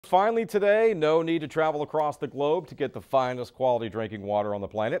Finally today, no need to travel across the globe to get the finest quality drinking water on the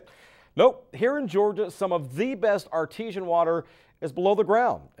planet. Nope, here in Georgia, some of the best artesian water is below the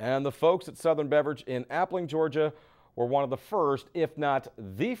ground. And the folks at Southern Beverage in Appling, Georgia were one of the first, if not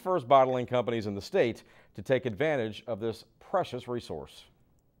the first bottling companies in the state to take advantage of this precious resource.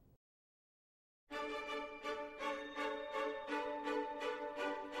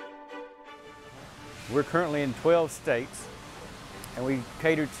 We're currently in 12 states, and we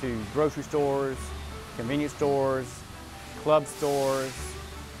cater to grocery stores, convenience stores, club stores,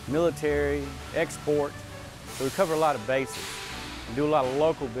 military, export. So we cover a lot of bases and do a lot of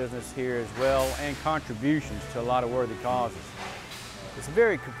local business here as well, and contributions to a lot of worthy causes. It's a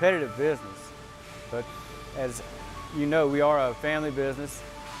very competitive business, but as you know, we are a family business,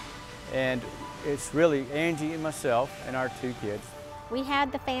 and it's really Angie and myself and our 2 kids. We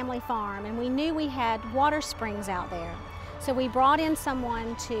had the family farm, and we knew we had water springs out there. So we brought in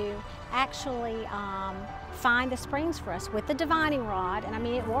someone to actually find the springs for us with the divining rod, and I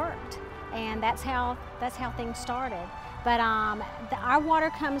mean, it worked. And that's how things started. But our water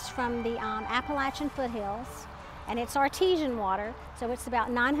comes from the Appalachian foothills, and it's artesian water, so it's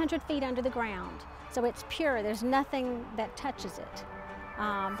about 900 feet under the ground. So it's pure, there's nothing that touches it,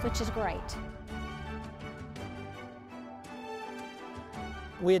 which is great.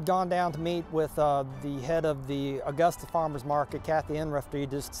 We had gone down to meet with the head of the Augusta Farmers Market, Kathy Enrifty,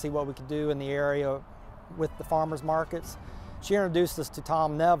 just to see what we could do in the area with the farmers markets. She introduced us to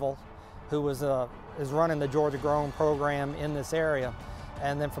Tom Neville, who is running the Georgia Grown program in this area.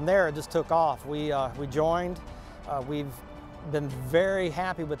 And then from there, it just took off. We joined. We've been very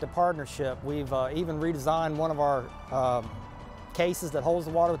happy with the partnership. We've even redesigned one of our cases that holds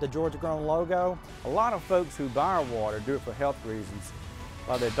the water with the Georgia Grown logo. A lot of folks who buy our water do it for health reasons. A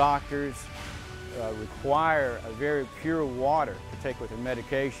lot of their doctors require a very pure water to take with their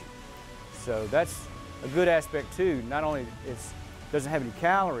medication. So that's a good aspect too. Not only it doesn't have any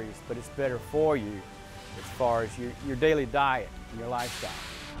calories, but it's better for you as far as your daily diet and your lifestyle.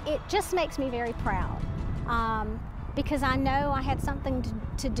 It just makes me very proud because I know I had something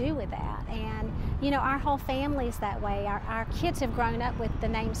to do with that. And you know, our whole family is that way. Our kids have grown up with the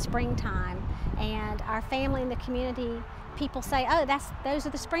name Springtime, and our family in the community, people say, oh, those are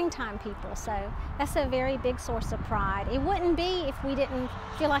the Springtime people. So that's a very big source of pride. It wouldn't be if we didn't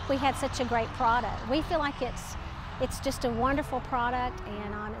feel like we had such a great product. We feel like it's just a wonderful product,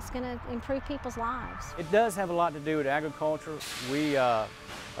 and it's going to improve people's lives. It does have a lot to do with agriculture. We are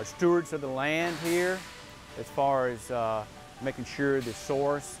stewards of the land here as far as making sure the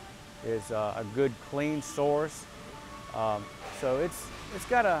source is a good, clean source. So it's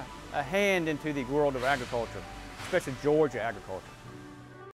got a hand into the world of agriculture, especially Georgia agriculture.